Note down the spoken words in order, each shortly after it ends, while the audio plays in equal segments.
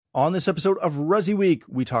On this episode of ResiWeek,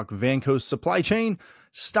 we talk Vanco's supply chain,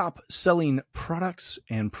 stop selling products,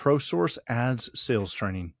 and ProSource ads sales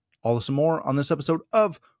training. All this and more on this episode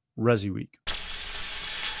of ResiWeek.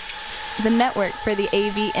 The network for the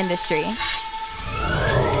AV industry.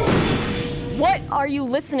 What are you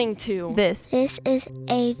listening to? This is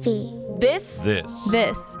AV. This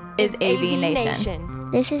is AV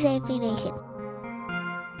Nation. This is AV Nation.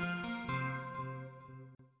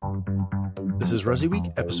 This is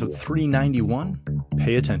ResiWeek, episode 391.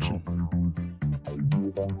 Pay attention.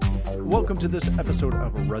 Welcome to this episode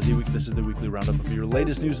of ResiWeek. This is the weekly roundup of your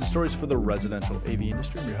latest news and stories for the residential AV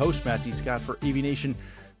industry. I'm your host, Matt D. Scott for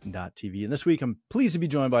AVNation.tv. And this week, I'm pleased to be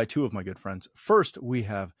joined by two of my good friends. First, we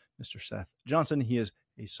have Mr. Seth Johnson. He is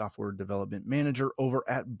a software development manager over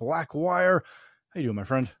at Blackwire. How you doing, my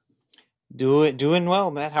friend? Doing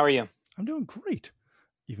well, Matt. How are you? I'm doing great.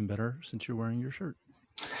 Even better since you're wearing your shirt.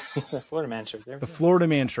 The Florida Man shirt. The Florida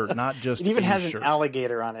Man shirt, not just it even has shirt. An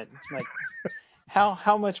alligator on it. Like,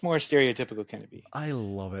 how much more stereotypical can it be? I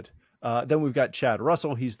love it. Then we've got Chad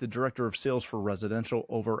Russell. He's the director of sales for residential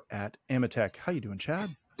over at Amatech. How you doing, Chad?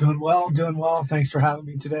 Doing well. Thanks for having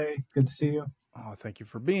me today. Good to see you. Oh, thank you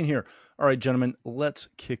for being here. All right, gentlemen, let's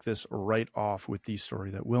kick this right off with the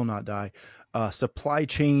story that will not die. Supply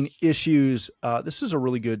chain issues. This is a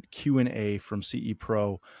really good Q&A from CE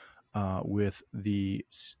Pro with the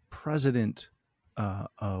president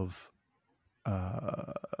of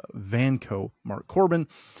Vanco, Mark Corbin,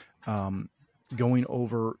 going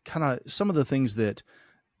over kind of some of the things that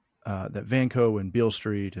that Vanco and Beale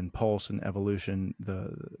Street and Pulse and Evolution,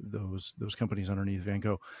 those companies underneath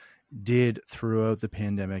Vanco, did throughout the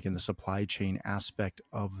pandemic and the supply chain aspect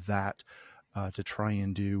of that to try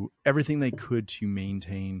and do everything they could to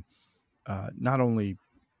maintain not only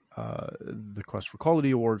the Quest for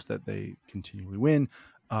Quality awards that they continually win,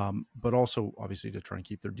 but also obviously to try and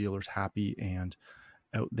keep their dealers happy and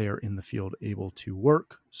out there in the field able to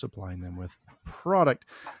work, supplying them with product.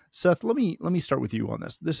 Seth, let me start with you on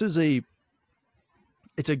this. This is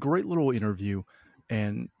it's a great little interview,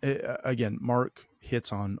 and again, Mark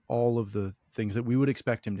hits on all of the things that we would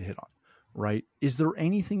expect him to hit on, right? Is there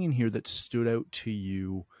anything in here that stood out to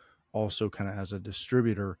you also kind of as a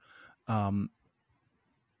distributor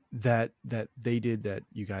that they did that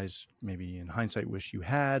you guys maybe in hindsight wish you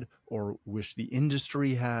had or wish the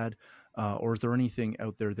industry had? Or is there anything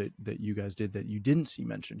out there that you guys did that you didn't see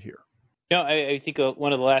mentioned here? I think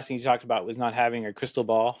one of the last things you talked about was not having a crystal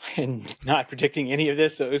ball and not predicting any of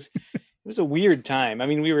this. So it was a weird time. I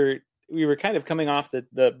mean, we were kind of coming off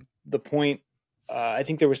the point. I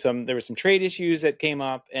think there were some trade issues that came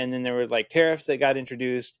up, and then there were like tariffs that got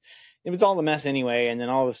introduced. It was all a mess anyway. And then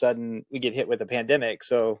all of a sudden we get hit with a pandemic.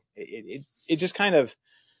 So it just kind of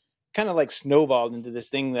like snowballed into this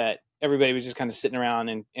thing that everybody was just kind of sitting around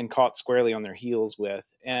and caught squarely on their heels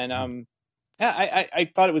with. And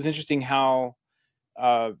I thought it was interesting how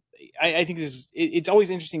I think it's always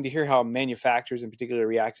interesting to hear how manufacturers in particular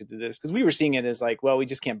reacted to this, because we were seeing it as like, well, we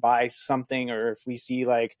just can't buy something, or if we see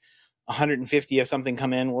like 150 of something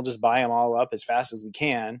come in, we'll just buy them all up as fast as we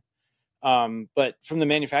can. But from the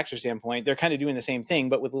manufacturer standpoint, they're kind of doing the same thing,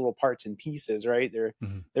 but with little parts and pieces, right? They're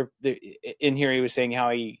in here. He was saying how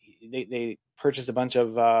they purchased a bunch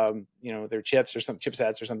of, their chips or some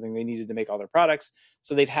chipsets or something they needed to make all their products.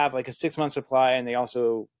 So they'd have like a 6-month supply, and they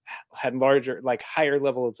also had higher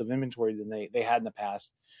levels of inventory than they had in the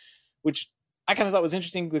past, which I kind of thought was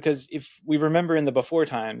interesting, because if we remember in the before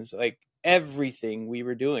times, like everything we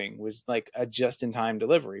were doing was like a just-in-time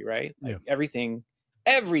delivery, right? Like everything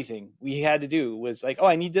we had to do was like, oh,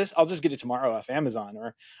 I need this, I'll just get it tomorrow off Amazon,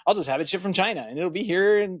 or I'll just have it shipped from China and it'll be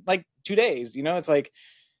here in like 2 days. It's like,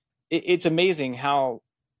 it's amazing how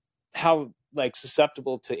like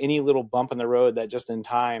susceptible to any little bump in the road that just in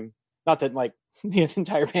time, not that like the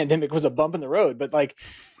entire pandemic was a bump in the road, but like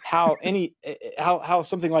how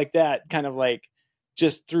something like that kind of like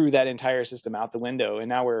just threw that entire system out the window. And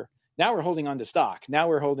now we're holding on to stock. Now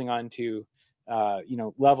we're holding on to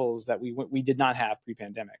levels that we did not have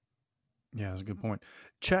pre-pandemic. Yeah, that's a good point.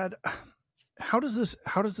 Chad, how does this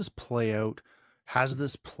play out? Has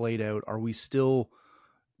this played out? Are we still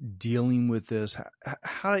dealing with this?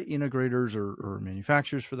 How do integrators or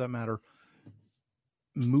manufacturers, for that matter,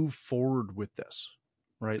 move forward with this?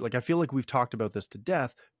 Right? Like, I feel like we've talked about this to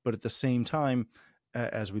death, but at the same time,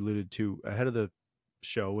 as we alluded to ahead of the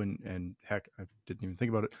show, and heck, I didn't even think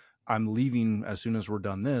about it, I'm leaving as soon as we're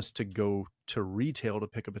done this to go to retail to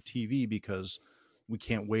pick up a TV because we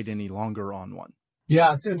can't wait any longer on one.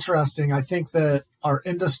 Yeah, it's interesting. I think that our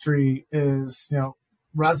industry is,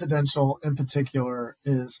 residential in particular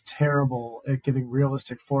is terrible at giving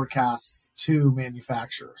realistic forecasts to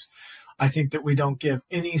manufacturers. I think that we don't give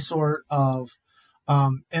any sort of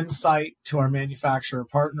insight to our manufacturer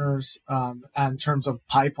partners in terms of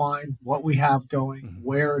pipeline, what we have going,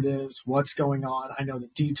 where it is, what's going on. I know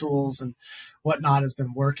that D-Tools and whatnot has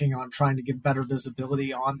been working on trying to get better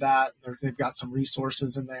visibility on that. They've got some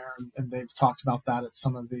resources in there, and they've talked about that at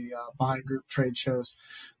some of the buying group trade shows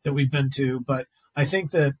that we've been to. But I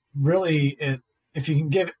think that really if you can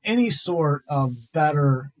give any sort of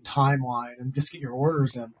better timeline and just get your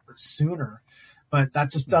orders in sooner, but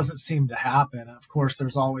that just doesn't seem to happen. And of course,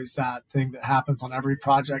 there's always that thing that happens on every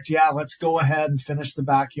project. Yeah, let's go ahead and finish the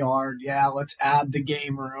backyard. Yeah, let's add the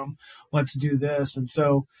game room. Let's do this. And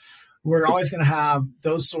so we're always going to have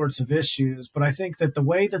those sorts of issues. But I think that the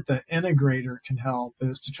way that the integrator can help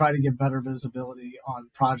is to try to get better visibility on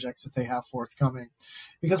projects that they have forthcoming.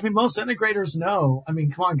 Because most integrators know,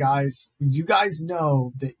 come on, guys, you guys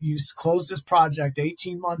know that you closed this project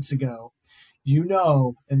 18 months ago.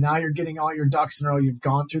 And now you're getting all your ducks in a row. You've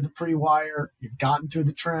gone through the pre-wire, you've gotten through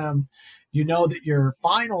the trim. You know that your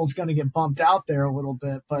final is going to get bumped out there a little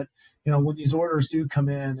bit, but when these orders do come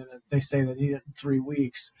in and they say they need it in 3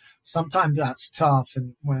 weeks, sometimes that's tough.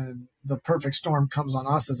 And when the perfect storm comes on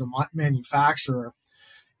us as a manufacturer,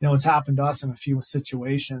 it's happened to us in a few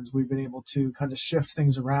situations. We've been able to kind of shift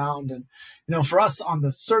things around. And, for us on the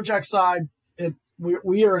Surgex side,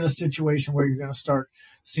 we are in a situation where you're going to start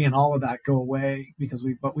seeing all of that go away because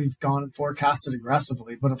we've gone and forecasted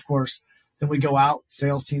aggressively. But of course, then we go out,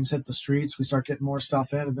 sales teams hit the streets, we start getting more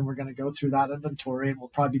stuff in, and then we're going to go through that inventory, and we'll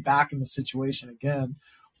probably be back in the situation again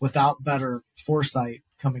without better foresight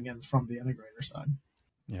coming in from the integrator side.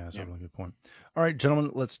 Yeah, that's a really good point. All right,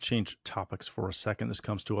 gentlemen, let's change topics for a second. This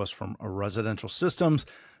comes to us from Residential Systems.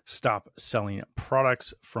 Stop selling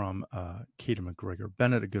products from Katie McGregor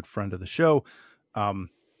Bennett, a good friend of the show.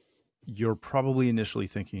 You're probably initially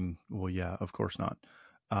thinking, well, yeah, of course not.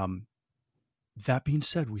 That being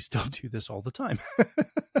said, we still do this all the time.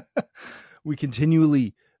 We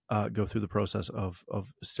continually go through the process of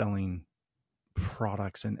selling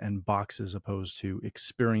products and boxes opposed to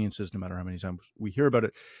experiences, no matter how many times we hear about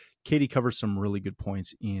it. Katie covers some really good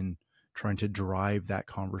points in trying to drive that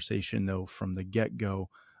conversation, though, from the get-go,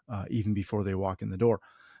 even before they walk in the door.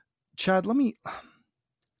 Chad, let me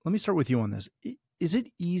start with you on this. Is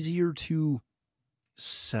it easier to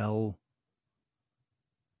sell,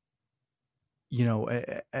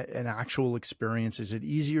 an actual experience? Is it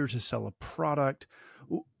easier to sell a product?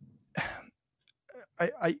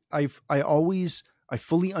 I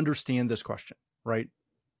fully understand this question, right?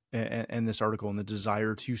 And this article and the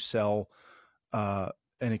desire to sell an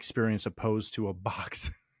experience opposed to a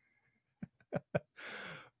box.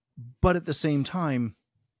 But at the same time,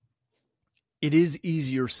 it is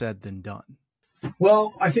easier said than done.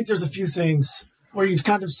 Well, I think there's a few things where you've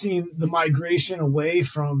kind of seen the migration away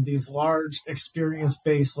from these large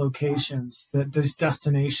experience-based locations, these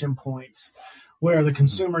destination points, where the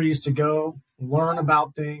consumer used to go, learn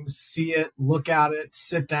about things, see it, look at it,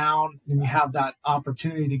 sit down, and you have that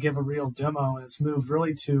opportunity to give a real demo. And it's moved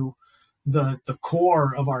really to the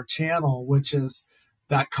core of our channel, which is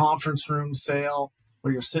that conference room sale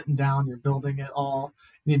where you're sitting down, you're building it all.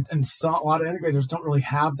 And so a lot of integrators don't really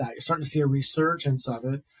have that. You're starting to see a resurgence of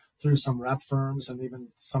it through some rep firms and even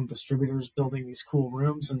some distributors building these cool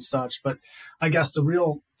rooms and such. But I guess the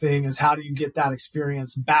real thing is, how do you get that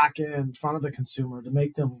experience back in front of the consumer to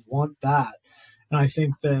make them want that? And I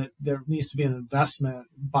think that there needs to be an investment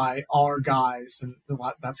by our guys. And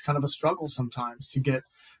that's kind of a struggle sometimes to get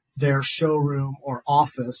their showroom or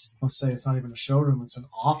office. Let's say it's not even a showroom, it's an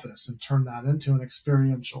office, and turn that into an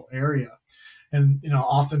experiential area. And,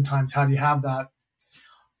 oftentimes, how do you have that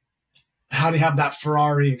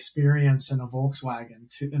Ferrari experience in a Volkswagen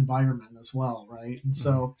environment as well, right? And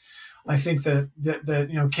so I think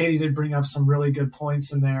that Katie did bring up some really good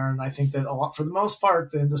points in there. And I think that for the most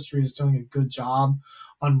part, the industry is doing a good job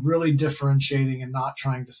on really differentiating and not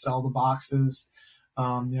trying to sell the boxes.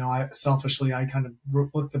 I kind of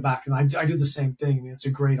look back, and I do the same thing. I mean, it's a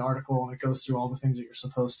great article and it goes through all the things that you're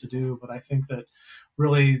supposed to do. But I think that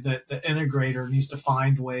really the integrator needs to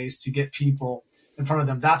find ways to get people in front of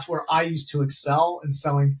them. That's where I used to excel in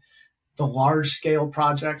selling the large scale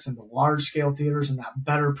projects and the large scale theaters, and that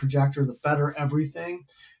better projector, the better everything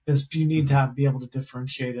is. You need to be able to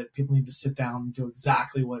differentiate it. People need to sit down and do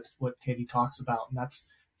exactly what Katie talks about, and that's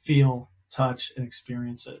feel, touch, and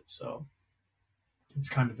experience it. So it's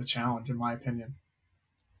kind of the challenge, in my opinion.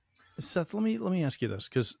 Seth, let me ask you this,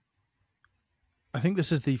 because I think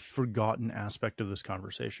this is the forgotten aspect of this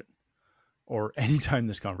conversation, or anytime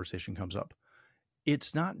this conversation comes up.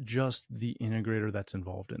 it's not just the integrator that's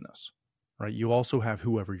involved in this, right? You also have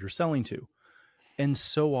whoever you're selling to. And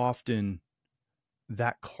so often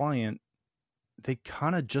that client, they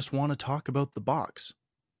kind of just want to talk about the box,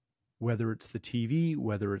 whether it's the TV,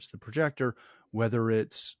 whether it's the projector, whether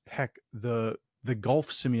it's, heck, the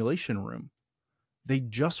golf simulation room. They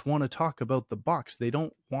just want to talk about the box. They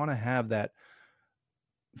don't want to have that,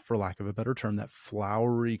 for lack of a better term, that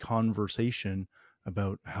flowery conversation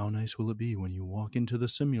about how nice will it be when you walk into the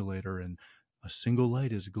simulator and a single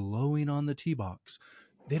light is glowing on the tee box.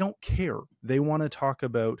 They don't care. They want to talk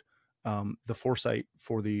about the foresight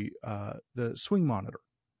for the swing monitor.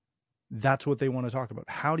 That's what they want to talk about.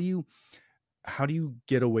 How do you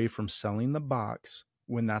get away from selling the box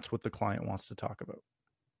when that's what the client wants to talk about?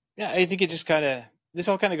 Yeah, I think it just this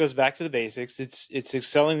all kind of goes back to the basics. It's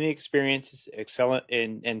excelling the experience,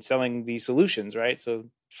 excelling and selling the solutions, right? So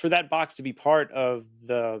for that box to be part of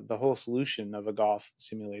the whole solution of a golf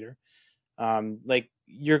simulator, like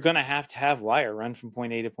you're going to have wire run from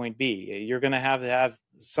point A to point B. You're going to have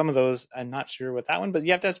some of those. I'm not sure with that one, but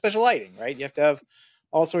you have to have special lighting, right? You have to have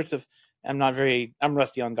all sorts of, I'm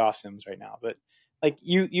rusty on golf sims right now, but like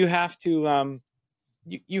you have to,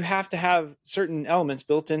 you have to have certain elements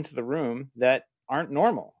built into the room that aren't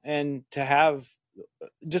normal. And to have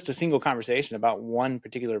just a single conversation about one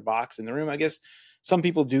particular box in the room, I guess some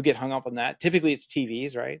people do get hung up on that. Typically it's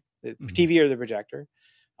TVs, right? The TV or the projector.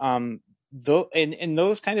 Though, and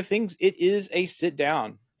those kind of things, it is a sit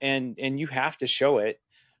down and you have to show it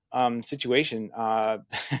situation.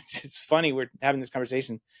 It's funny. We're having this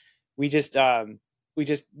conversation. We just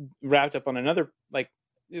wrapped up on another, like,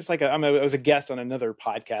 it's like I was a guest on another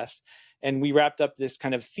podcast, and we wrapped up this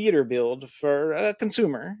kind of theater build for a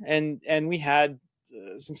consumer, and we had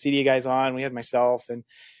some CDA guys on, we had myself, and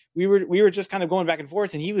we were just kind of going back and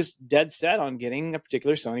forth, and he was dead set on getting a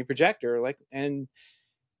particular Sony projector, like, and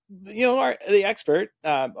you know, the expert,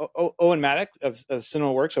 Owen Maddock of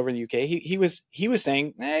Cinema Works over in the UK, he was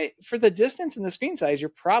saying, hey, for the distance and the screen size, you're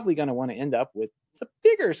probably going to want to end up with the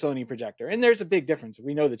bigger Sony projector. And there's a big difference.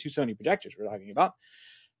 We know the two Sony projectors we're talking about.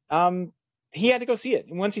 He had to go see it.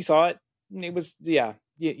 And once he saw it, it was, yeah,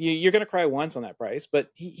 you're going to cry once on that price, but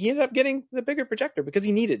he ended up getting the bigger projector because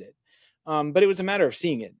he needed it. But it was a matter of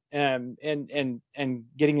seeing it, and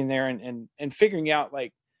getting in there and figuring out,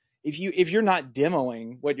 like, if you're not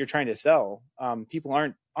demoing what you're trying to sell,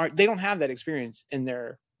 people they don't have that experience in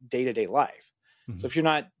their day-to-day life. Mm-hmm. So if you're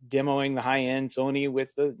not demoing the high-end Sony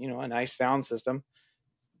with a nice sound system,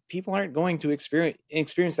 people aren't going to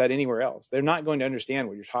experience that anywhere else. They're not going to understand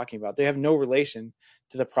what you're talking about. They have no relation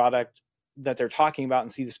to the product that they're talking about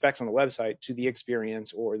and see the specs on the website to the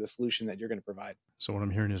experience or the solution that you're going to provide. So what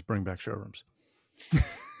I'm hearing is bring back showrooms.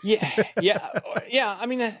 Yeah. I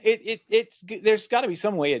mean, it's there's got to be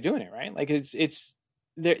some way of doing it, right? Like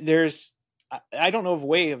there's I don't know of a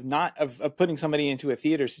way of of putting somebody into a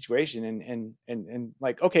theater situation and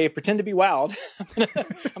like, okay, pretend to be wild. I'm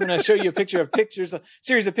gonna show you a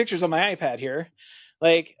series of pictures on my iPad here.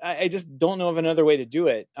 Like, I just don't know of another way to do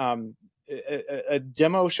it. A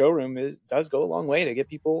demo showroom does go a long way to get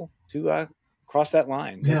people to cross that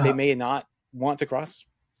line that they may not want to cross.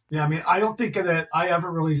 Yeah, I mean, I don't think that I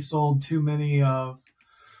ever really sold too many of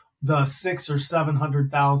the $600,000 or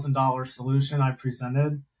 $700,000 solution I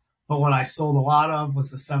presented, but what I sold a lot of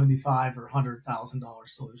was the $75,000 or $100,000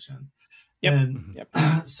 solution. Yep.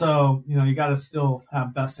 And so you got to still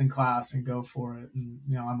have best in class and go for it, and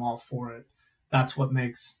I'm all for it. That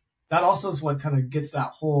also is what kind of gets that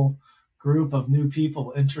whole group of new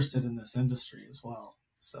people interested in this industry as well.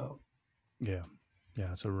 So yeah,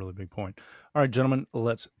 that's a really big point. All right, gentlemen,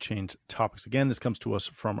 let's change topics again. This comes to us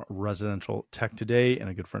from Residential Tech Today and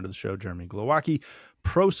a good friend of the show, Jeremy Glowacki.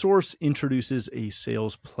 ProSource introduces a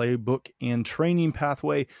sales playbook and training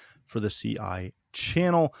pathway for the CI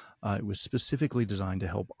channel. It was specifically designed to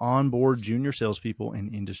help onboard junior salespeople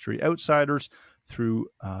and industry outsiders through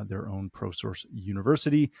their own ProSource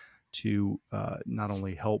University to not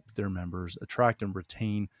only help their members attract and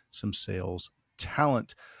retain some sales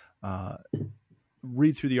talent.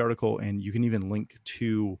 Read through the article, and you can even link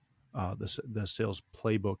to the sales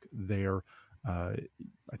playbook there. I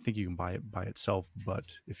think you can buy it by itself, but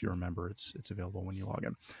if you're a member, it's available when you log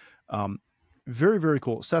in. Very, very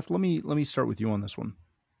cool. Seth, let me start with you on this one.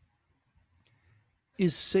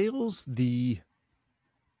 Is sales the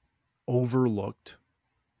overlooked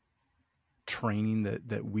training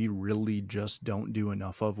that we really just don't do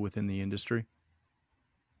enough of within the industry?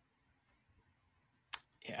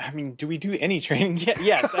 Yeah, I mean, do we do any training?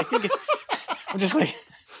 Yes, I think I'm just like,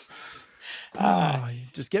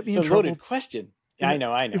 just get me in trouble. It's a loaded question. Yeah, I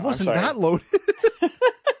know. It wasn't that loaded.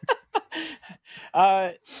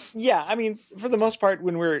 Yeah, I mean, for the most part,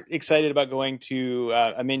 when we're excited about going to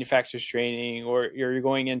a manufacturer's training, or you're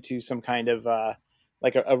going into some kind of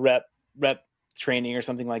like a rep training or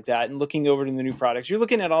something like that, and looking over to the new products, you're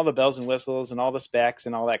looking at all the bells and whistles and all the specs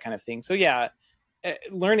and all that kind of thing. So yeah,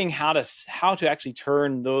 learning how to actually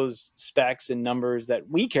turn those specs and numbers that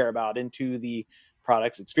we care about into the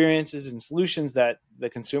products, experiences, and solutions that the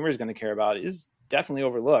consumer is going to care about is definitely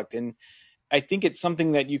overlooked. And I think it's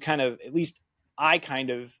something that you kind of, at least I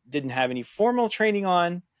kind of didn't have any formal training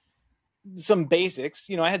on. Some basics,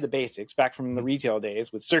 I had the basics back from the retail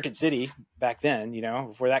days with Circuit City back then,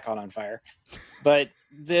 before that caught on fire. But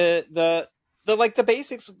the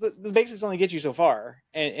basics, the basics only get you so far.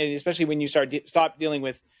 And especially when you stop dealing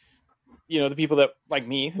with, the people that, like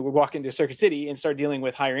me, who would walk into Circuit City and start dealing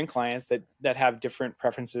with higher end clients that have different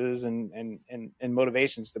preferences and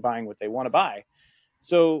motivations to buying what they want to buy.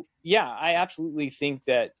 So yeah, I absolutely think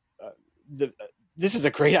that this is a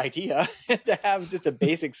great idea to have just a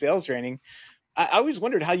basic sales training. I always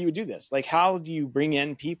wondered how you would do this. Like, how do you bring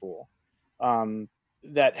in people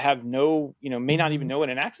that have may not even know what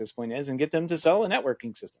an access point is, and get them to sell a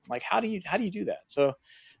networking system? Like, how do you do that? So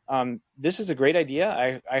this is a great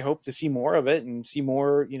idea. I hope to see more of it and see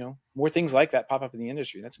more, more things like that pop up in the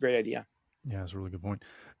industry. That's a great idea. Yeah, that's a really good point.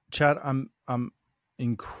 Chad, I'm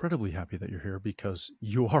incredibly happy that you're here because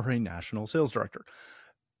you are a national sales director.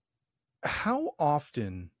 How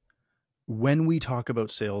often, when we talk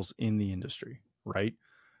about sales in the industry, right,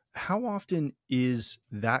 how often is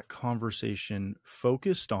that conversation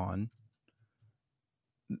focused on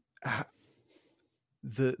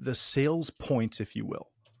the sales points, if you will,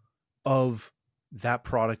 of that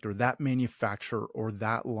product or that manufacturer or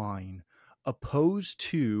that line, opposed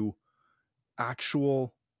to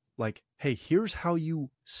actual, like, hey, here's how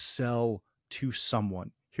you sell to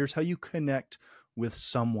someone. Here's how you connect with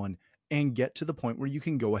someone and get to the point where you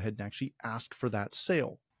can go ahead and actually ask for that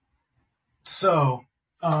sale. So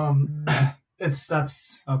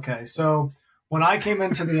that's okay. So when I came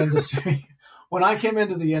into the industry,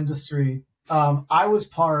 I was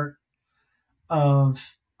part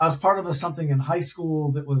of something in high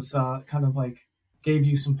school that was kind of like gave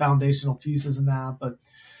you some foundational pieces in that. But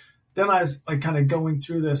then I was like kind of going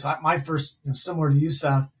through this. My first, similar to you,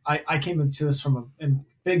 Seth, I came into this from a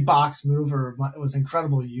big box mover. It was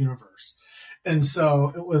Incredible Universe. And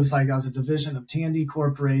so it was like I was a division of Tandy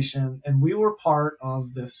Corporation, and we were part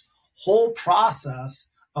of this whole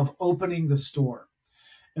process of opening the store.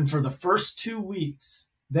 And for the first 2 weeks,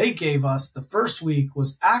 they gave us, the first week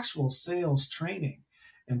was actual sales training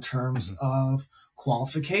in terms of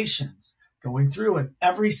qualifications, going through and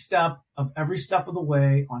every step of the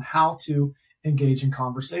way on how to engage in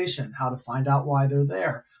conversation, how to find out why they're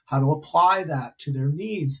there, how to apply that to their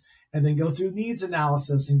needs, and then go through needs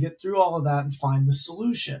analysis and get through all of that and find the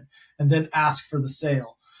solution and then ask for the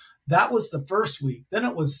sale. That was the first week. Then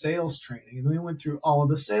it was sales training. And then we went through all of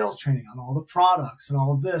the sales training on all the products and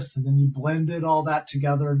all of this. And then you blended all that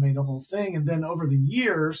together and made a whole thing. And then over the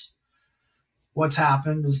years, what's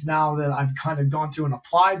happened is now that I've kind of gone through and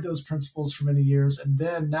applied those principles for many years, and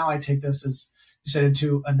then now I take this, as you said,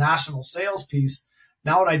 into a national sales piece.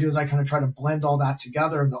 Now what I do is I kind of try to blend all that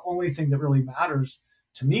together. And the only thing that really matters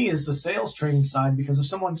to me is the sales training side, because if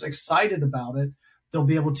someone's excited about it, they'll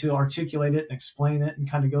be able to articulate it and explain it and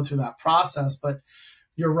kind of go through that process. But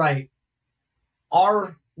you're right.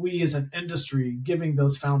 Are we as an industry giving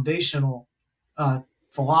those foundational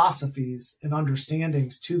philosophies and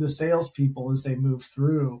understandings to the salespeople as they move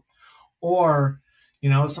through? Or,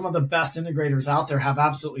 some of the best integrators out there have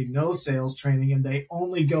absolutely no sales training, and they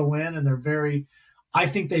only go in and I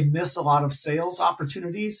think they miss a lot of sales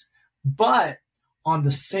opportunities. But on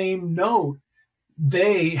the same note,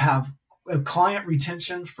 they have client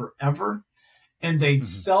retention forever, and they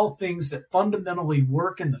sell things that fundamentally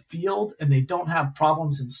work in the field, and they don't have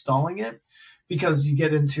problems installing it, because you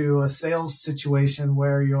get into a sales situation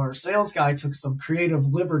where your sales guy took some creative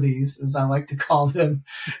liberties, as I like to call them,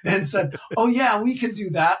 and said, oh yeah, we can do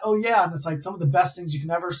that. Oh yeah. And it's like some of the best things you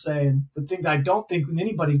can ever say. And the thing that I don't think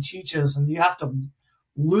anybody teaches, and you have to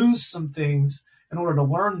lose some things in order to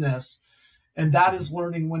learn this, and that is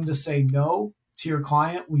learning when to say no to your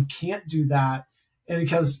client. We can't do that. And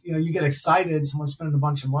because, you get excited, someone's spending a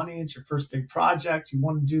bunch of money, it's your first big project, you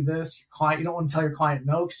want to do this, you don't want to tell your client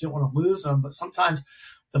no because you don't want to lose them. But sometimes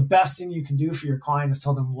the best thing you can do for your client is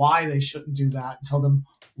tell them why they shouldn't do that, and tell them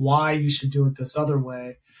why you should do it this other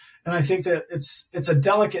way. And I think that it's a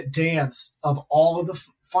delicate dance of all of the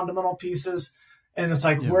fundamental pieces. And it's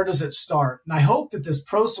like, where does it start? And I hope that this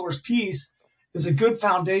ProSource piece is a good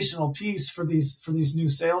foundational piece for these new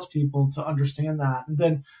salespeople to understand that. And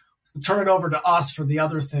then turn it over to us for the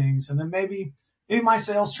other things. And then maybe my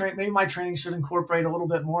maybe my training should incorporate a little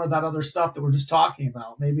bit more of that other stuff that we're just talking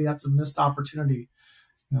about. Maybe that's a missed opportunity,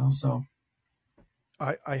 so.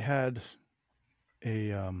 I had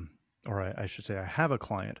I should say I have a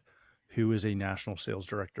client who is a national sales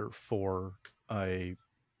director for a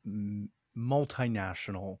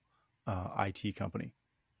multinational IT company,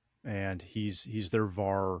 and he's their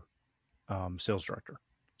VAR sales director.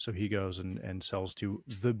 So he goes and sells to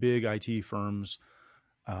the big IT firms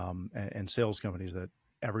and sales companies that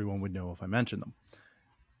everyone would know if I mentioned them.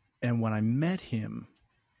 And when I met him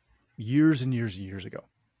years and years and years ago,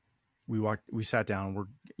 we sat down,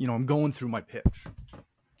 I'm going through my pitch.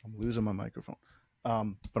 I'm losing my microphone.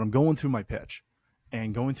 But I'm going through my pitch,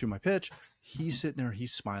 he's sitting there,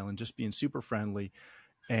 he's smiling, just being super friendly,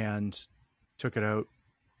 and took it out,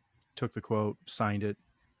 took the quote, signed it.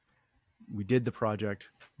 We did the project.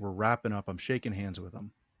 We're wrapping up. I'm shaking hands with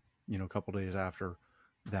him, a couple days after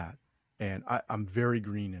that. And I'm very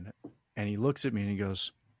green in it. And he looks at me and he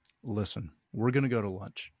goes, listen, we're going to go to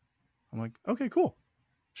lunch. I'm like, okay, cool.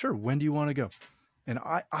 Sure. When do you want to go? And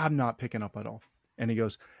I'm not picking up at all. And he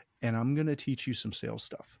goes, and I'm going to teach you some sales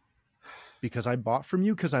stuff because I bought from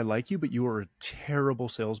you because I like you, but you are a terrible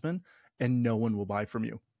salesman and no one will buy from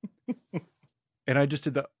you. And I just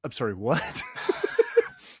did I'm sorry, what?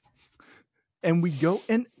 And we go,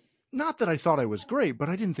 and not that I thought I was great, but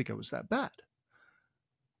I didn't think I was that bad.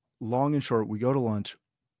 Long and short, we go to lunch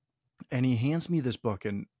and he hands me this book,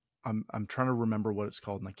 and I'm trying to remember what it's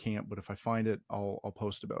called and I can't, but if I find it, I'll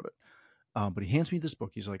post about it. But he hands me this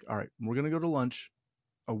book. He's like, all right, we're going to go to lunch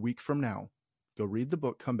a week from now. Go read the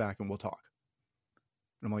book, come back and we'll talk.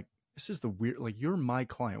 And I'm like, this is the weird, you're my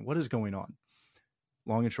client. What is going on?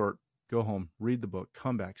 Long and short, go home, read the book,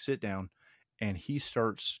 come back, sit down. And he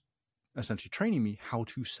starts essentially training me how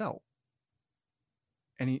to sell.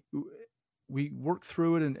 And we worked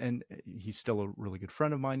through it, and he's still a really good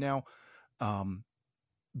friend of mine now.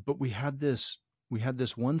 But we had this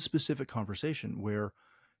one specific conversation where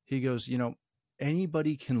he goes,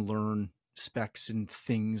 anybody can learn specs and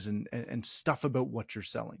things and stuff about what you're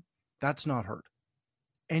selling. That's not hard.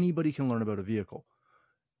 Anybody can learn about a vehicle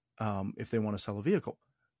if they want to sell a vehicle,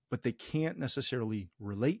 but they can't necessarily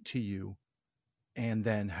relate to you and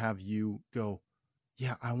then have you go,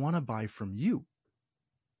 yeah, I want to buy from you.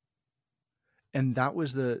 And that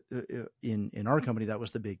was in our company, that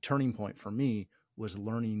was the big turning point for me, was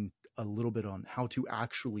learning a little bit on how to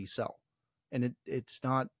actually sell. And it's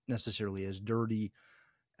not necessarily as dirty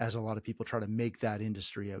as a lot of people try to make that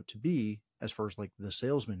industry out to be, as far as the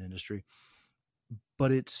salesman industry.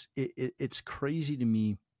 But it's crazy to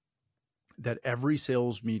me that every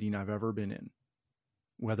sales meeting I've ever been in,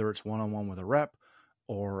 whether it's one-on-one with a rep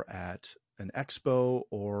or at an expo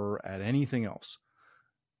or at anything else,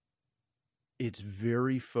 it's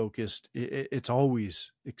very focused. It's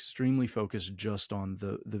always extremely focused just on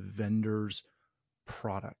the vendor's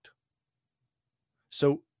product.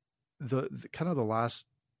 So the kind of the last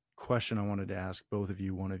question I wanted to ask both of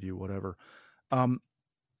you, one of you, whatever.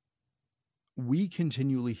 We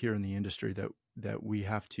continually hear in the industry that we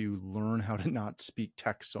have to learn how to not speak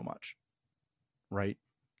text so much, right?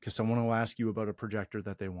 Because someone will ask you about a projector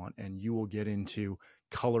that they want, and you will get into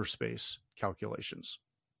color space calculations,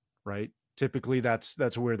 right? Typically,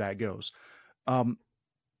 that's where that goes.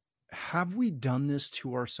 Have we done this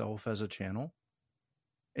to ourselves as a channel?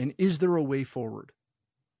 And is there a way forward?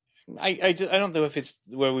 I don't know if it's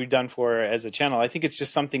what we've done for as a channel. I think it's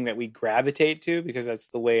just something that we gravitate to because that's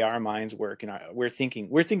the way our minds work, and we're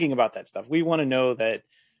thinking about that stuff. We want to know that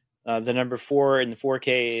the number 4 in the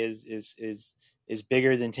 4K is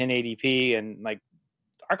bigger than 1080p, and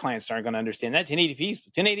our clients aren't going to understand that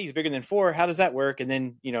 1080 is bigger than 4. How does that work? And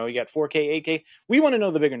then you got 4K, 8K. We want to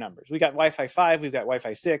know the bigger numbers. We got Wi-Fi 5, we've got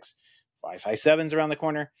Wi-Fi 6, Wi-Fi 7's around the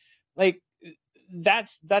corner.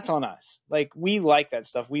 That's on us. We like that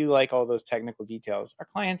stuff. We like all those technical details. Our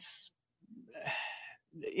clients,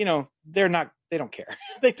 they don't care.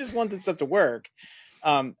 They just want this stuff to work.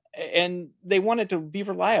 And they want it to be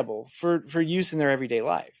reliable for use in their everyday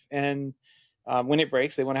life. And when it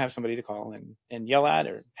breaks, they want to have somebody to call and yell at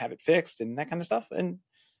or have it fixed and that kind of stuff. And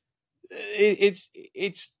we've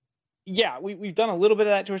done a little bit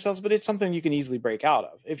of that to ourselves, but it's something you can easily break out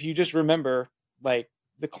of. If you just remember,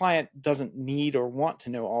 the client doesn't need or want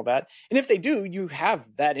to know all that. And if they do, you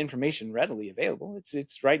have that information readily available.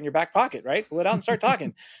 It's right in your back pocket, right? Pull it out and start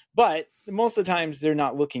talking. But most of the times they're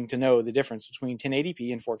not looking to know the difference between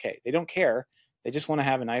 1080p and 4K. They don't care. They just want to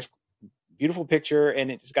have a nice, beautiful picture,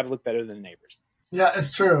 and it's got to look better than the neighbors. Yeah,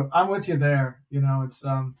 it's true. I'm with you there. It's,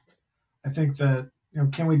 I think that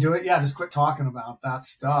can we do it? Yeah, just quit talking about that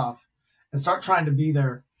stuff and start trying to be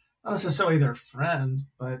their, not necessarily their friend,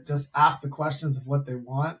 but just ask the questions of what they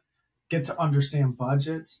want, get to understand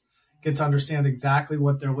budgets, get to understand exactly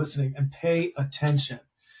what they're listening, and pay attention.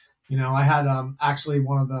 I had actually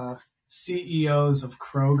one of the CEOs of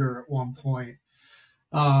Kroger at one point.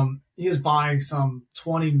 He is buying some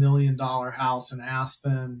 $20 million house in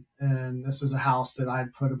Aspen. And this is a house that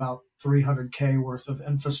I'd put about $300K worth of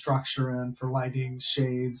infrastructure in for lighting,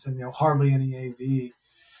 shades, and, hardly any AV.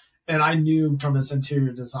 And I knew from his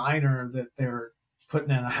interior designer that they're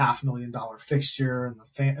putting in $500,000 fixture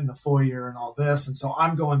and the foyer and all this. And so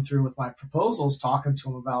I'm going through with my proposals, talking to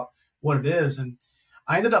him about what it is. And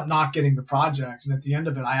I ended up not getting the project. And at the end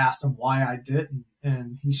of it, I asked him why I didn't.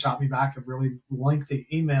 And he shot me back a really lengthy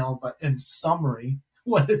email. But in summary,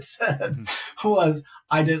 what it said was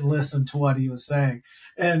I didn't listen to what he was saying.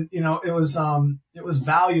 And, it was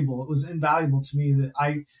valuable. It was invaluable to me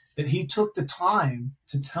that he took the time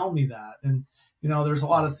to tell me that. And, there's a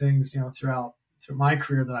lot of things, through my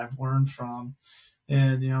career that I've learned from.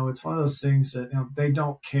 And, it's one of those things that, they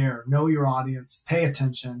don't care. Know your audience, pay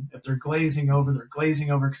attention. If they're glazing over, they're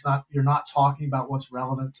glazing over because you're not talking about what's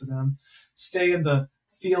relevant to them. Stay in the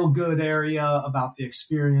feel good area about the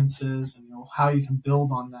experiences and, how you can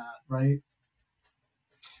build on that. Right.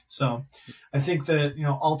 So I think that,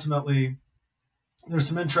 ultimately there's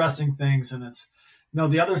some interesting things, and it's,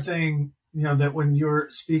 the other thing, that when you're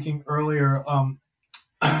speaking earlier, on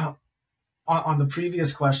the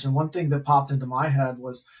previous question, one thing that popped into my head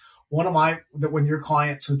was that when your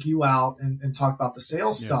client took you out and talked about the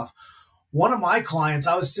sales stuff, one of my clients,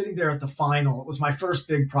 I was sitting there at the final. It was my first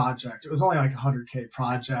big project. It was only like $100K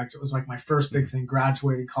project. It was like my first big thing,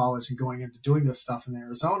 graduating college and going into doing this stuff in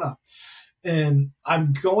Arizona. And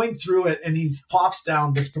I'm going through it, and he pops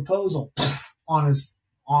down this proposal on his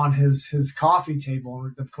coffee table.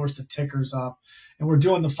 And of course the ticker's up, and we're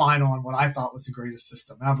doing the final on what I thought was the greatest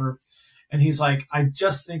system ever. And he's like, I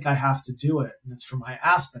just think I have to do it. And it's for my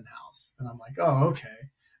Aspen house. And I'm like, oh, okay.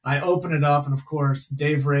 I open it up. And of course,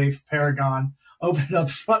 Dave Rafe, Paragon, open it up,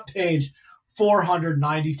 front page,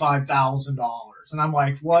 $495,000. And I'm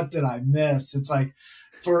like, what did I miss? It's like,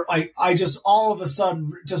 I just all of a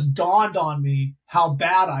sudden just dawned on me how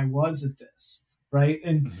bad I was at this. Right.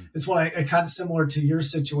 And it's when I kind of similar to your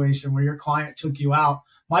situation where your client took you out.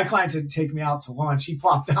 My client didn't take me out to lunch. He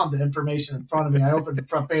plopped down the information in front of me. I opened the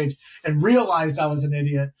front page and realized I was an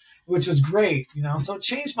idiot, which was great. So it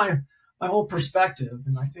changed my whole perspective.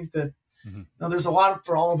 And I think that, there's a lot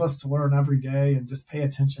for all of us to learn every day, and just pay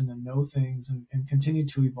attention and know things and continue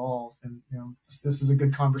to evolve. And, this is a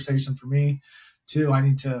good conversation for me too. I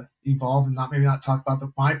need to evolve and maybe not talk about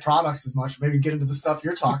my products as much, maybe get into the stuff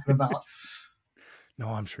you're talking about. No,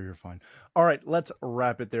 I'm sure you're fine. All right, let's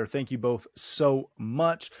wrap it there. Thank you both so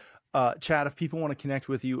much. Chad, if people want to connect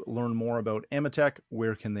with you, learn more about Amatec,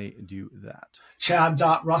 where can they do that?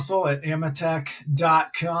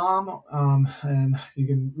 chad.russell@amatec.com. And you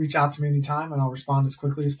can reach out to me anytime, and I'll respond as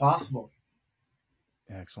quickly as possible.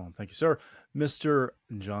 Excellent. Thank you, sir. Mr.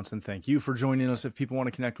 Johnson, thank you for joining us. If people want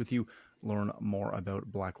to connect with you, learn more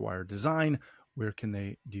about Blackwire Design, where can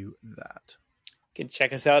they do that? You can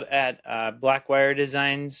check us out at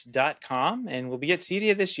blackwiredesigns.com, and we'll be at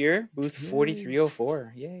CEDIA this year, booth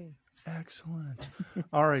 4304. Yay. Excellent.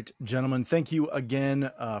 All right, gentlemen, thank you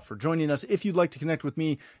again for joining us. If you'd like to connect with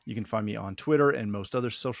me, you can find me on Twitter and most other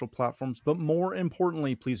social platforms. But more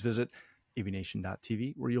importantly, please visit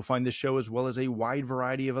avnation.tv, where you'll find this show as well as a wide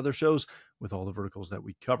variety of other shows with all the verticals that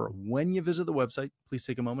we cover. When you visit the website, please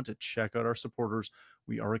take a moment to check out our supporters.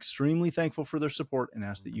 We are extremely thankful for their support and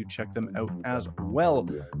ask that you check them out as well.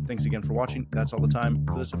 Thanks again for watching. That's all the time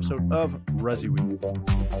for this episode of ResiWeek.